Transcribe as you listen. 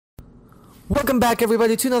Welcome back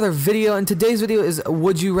everybody to another video, and today's video is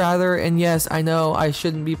Would You Rather. And yes, I know I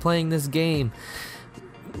shouldn't be playing this game,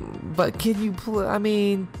 but can you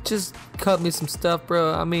just cut me some stuff,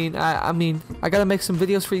 bro. I gotta make some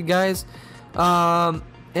videos for you guys.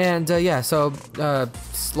 Yeah, so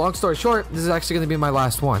long story short, this is actually gonna be my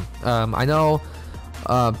last one. I know,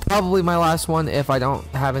 probably my last one. If I don't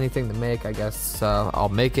have anything to make, I guess I'll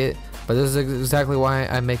make it, but this is exactly why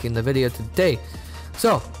I'm making the video today.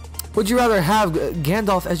 So, would you rather have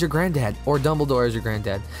Gandalf as your granddad or Dumbledore as your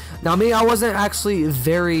granddad? Now, me, I wasn't actually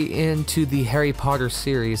very into the Harry Potter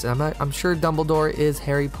series, and I'm sure Dumbledore is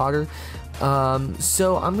Harry Potter,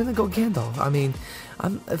 so I'm gonna go Gandalf.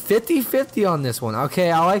 I'm 50-50 on this one. Okay,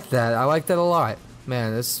 I like that. I like that a lot,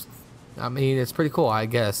 man. It's pretty cool, I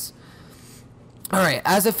guess. All right,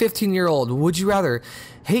 as a 15-year-old, would you rather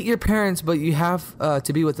hate your parents but you have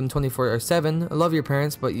to be with them 24/7? Love your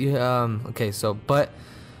parents, but you I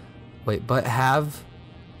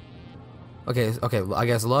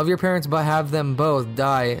guess love your parents but have them both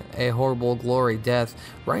die a horrible glory death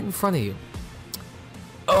right in front of you.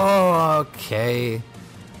 Oh, okay.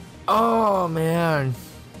 Oh man.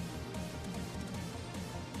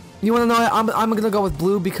 You wanna know what? I'm gonna go with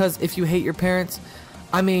blue, because if you hate your parents,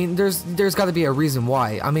 there's gotta be a reason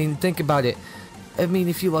why. Think about it.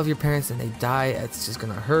 If you love your parents and they die, it's just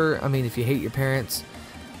gonna hurt. If you hate your parents,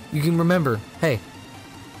 you can remember, hey,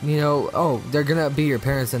 they're gonna be your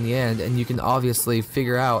parents in the end, and you can obviously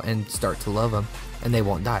figure out and start to love them, and they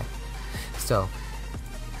won't die. So,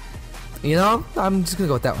 I'm just gonna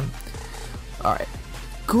go with that one. Alright.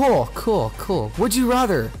 Cool. Would you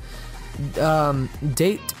rather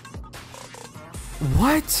date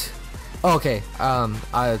what? Oh, okay.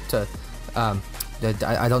 I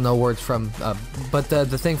don't know words from but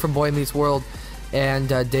the thing from Boy Meets World, and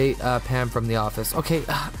date Pam from The Office. Okay.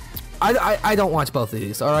 I don't watch both of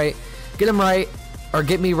these. All right, get them right, or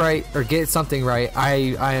get me right, or get something right.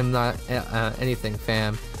 I am not anything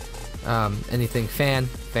fam,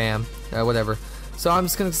 whatever. So I'm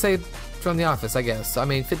just gonna say from The Office, I guess.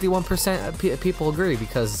 51% of people agree,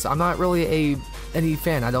 because I'm not really any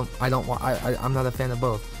fan. I'm not a fan of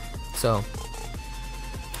both. So,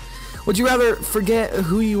 would you rather forget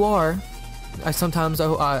who you are? Sometimes I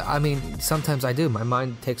do. My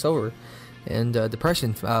mind takes over, and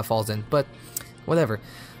depression falls in, but whatever.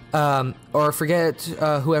 Or forget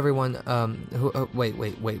who everyone whoa.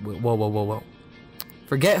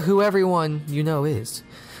 Forget who everyone you know is.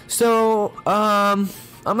 So I'm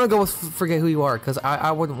gonna go with forget who you are, because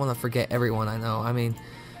I wouldn't want to forget everyone I know.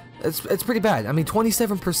 It's pretty bad.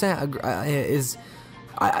 27% is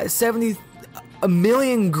 70 a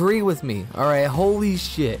million agree with me. All right, holy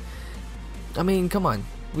shit. Come on.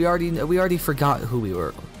 We already forgot who we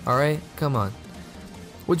were. All right, come on.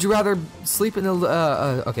 Would you rather sleep in would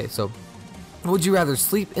you rather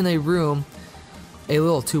sleep in a room a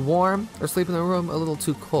little too warm, or sleep in a room a little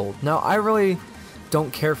too cold? Now, I really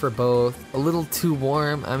don't care for both. A little too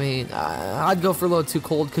warm, I'd go for a little too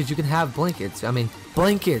cold, because you can have blankets.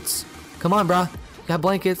 Blankets. Come on, bruh. You got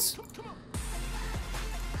blankets.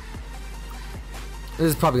 This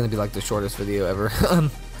is probably gonna be like the shortest video ever.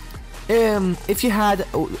 If you had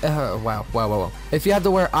if you had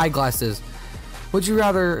to wear eyeglasses, would you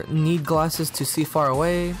rather need glasses to see far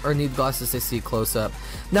away, or need glasses to see close up?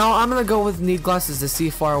 Now, I'm gonna go with need glasses to see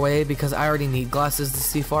far away, because I already need glasses to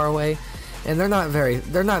see far away, and they're not very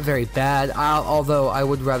bad. Although I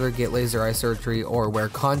would rather get laser eye surgery or wear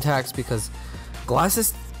contacts, because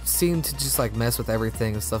glasses seem to just like mess with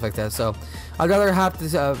everything and stuff like that. So I'd rather have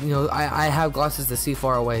to I have glasses to see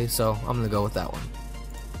far away, so I'm gonna go with that one.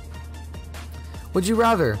 Would you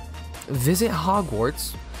rather visit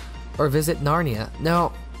Hogwarts or visit Narnia?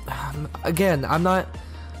 Now, again, I'm not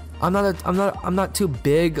too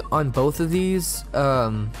big on both of these,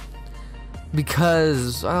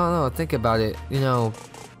 because I don't know. Think about it.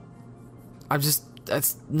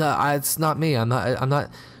 It's not me. I'm not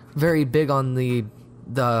very big on the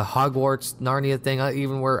Hogwarts Narnia thing. I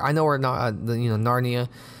know where Narnia,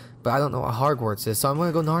 but I don't know what Hogwarts is. So I'm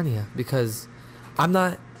gonna go Narnia, because I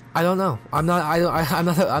don't know. I'm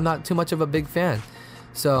not too much of a big fan.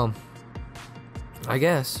 So, I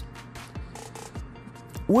guess.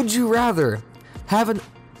 Would you rather have an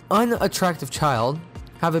unattractive child,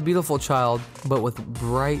 have a beautiful child, but with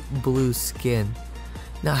bright blue skin?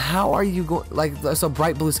 Now, how are you going, so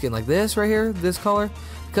bright blue skin, like this right here, this color?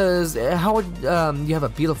 Because how would you have a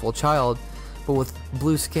beautiful child, but with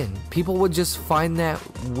blue skin? People would just find that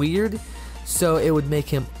weird, so it would make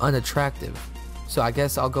him unattractive. So I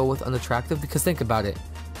guess I'll go with unattractive, because think about it.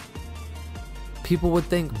 people would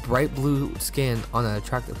think bright blue skin on an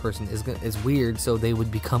attractive person is weird, so they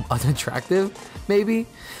would become unattractive. Maybe,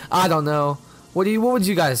 I don't know. What would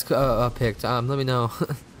you guys pick? Let me know.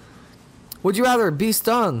 Would you rather be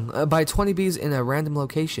stung by 20 bees in a random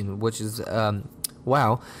location, which is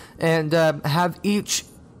wow, and have each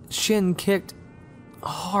shin kicked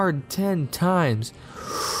hard 10 times?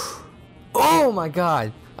 Oh my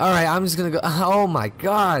god. Alright, I'm just gonna go. Oh my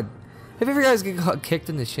god. Have you ever guys get kicked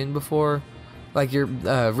in the shin before? Like your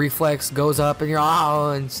reflex goes up and you're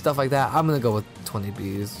and stuff like that. I'm gonna go with 20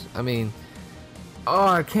 bees. I mean, oh,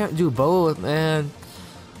 I can't do both, man.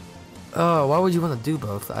 Oh, why would you want to do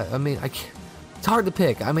both? I mean, it's hard to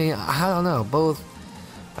pick. I mean, I don't know. Both.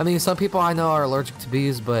 I mean, some people I know are allergic to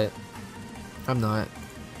bees, but I'm not.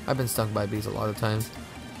 I've been stung by bees a lot of times.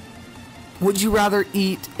 Would you rather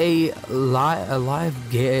eat a live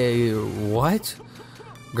gay what?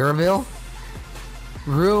 Gerbil?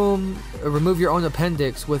 Remove your own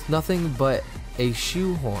appendix with nothing but a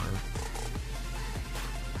shoehorn.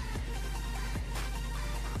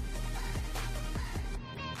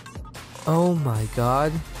 Oh my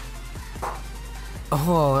god.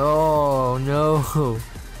 Oh no.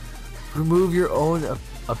 Remove your own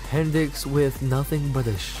appendix with nothing but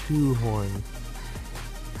a shoehorn.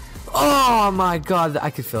 Oh my god, I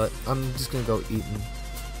could feel it. I'm just gonna go eating.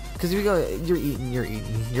 Because if you go, you're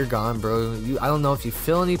eating. You're gone, bro. I don't know if you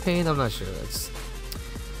feel any pain. I'm not sure.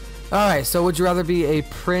 Alright, so would you rather be a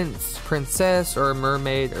princess, or a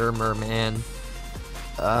mermaid, or a merman?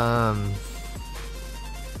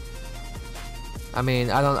 I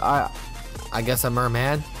mean, I guess a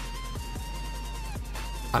merman.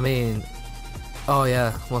 I mean, oh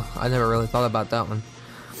yeah, well, I never really thought about that one.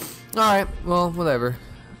 Alright, well, whatever.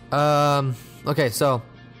 Okay, so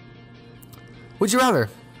would you rather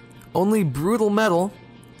only brutal metal,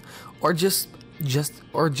 or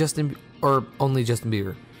only Justin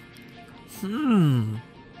Bieber?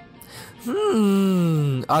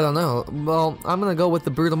 I don't know. Well, I'm gonna go with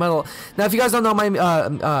the brutal metal. Now, if you guys don't know,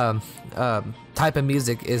 my type of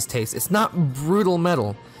music is taste. It's not brutal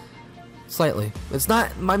metal. Slightly. It's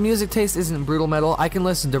not. My music taste isn't brutal metal. I can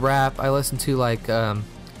listen to rap. I listen to like the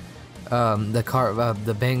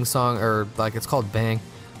Bang song, or like it's called Bang.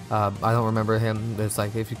 I don't remember him. It's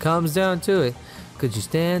like, if it comes down to it, could you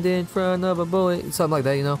stand in front of a bullet? Something like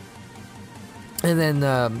that, you know. And then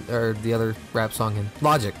or the other rap song in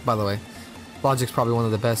Logic, by the way. Logic's probably one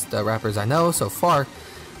of the best rappers I know so far.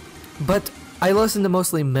 But I listen to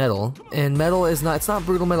mostly metal, and metal is not. It's not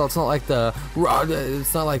brutal metal. It's not like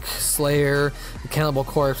it's not like Slayer, Cannibal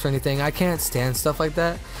Corpse, or anything. I can't stand stuff like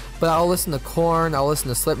that. But I'll listen to Korn. I'll listen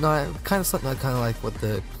to Slipknot. Kind of Slipknot, kind of like what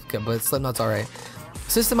the. But Slipknot's alright.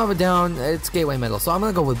 System of a Down. It's gateway metal, so I'm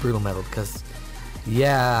gonna go with brutal metal because,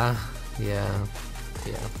 yeah.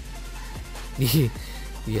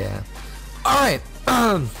 Alright,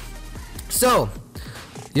 so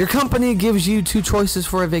your company gives you two choices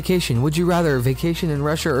for a vacation. Would you rather vacation in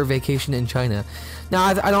Russia or vacation in China? Now,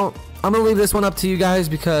 I'm gonna leave this one up to you guys,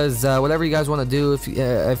 because whatever you guys want to do, if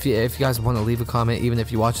you guys want to leave a comment, even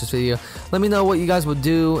if you watch this video, let me know what you guys would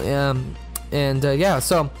do. Yeah,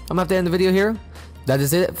 so I'm gonna have to end the video here. That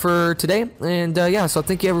is it for today, and yeah, so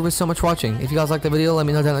thank you everybody so much for watching. If you guys like the video, let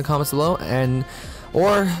me know down in the comments below,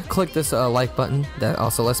 or click this like button. That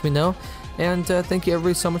also lets me know. And thank you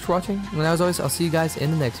everybody so much for watching, and as always, I'll see you guys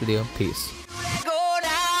in the next video. Peace.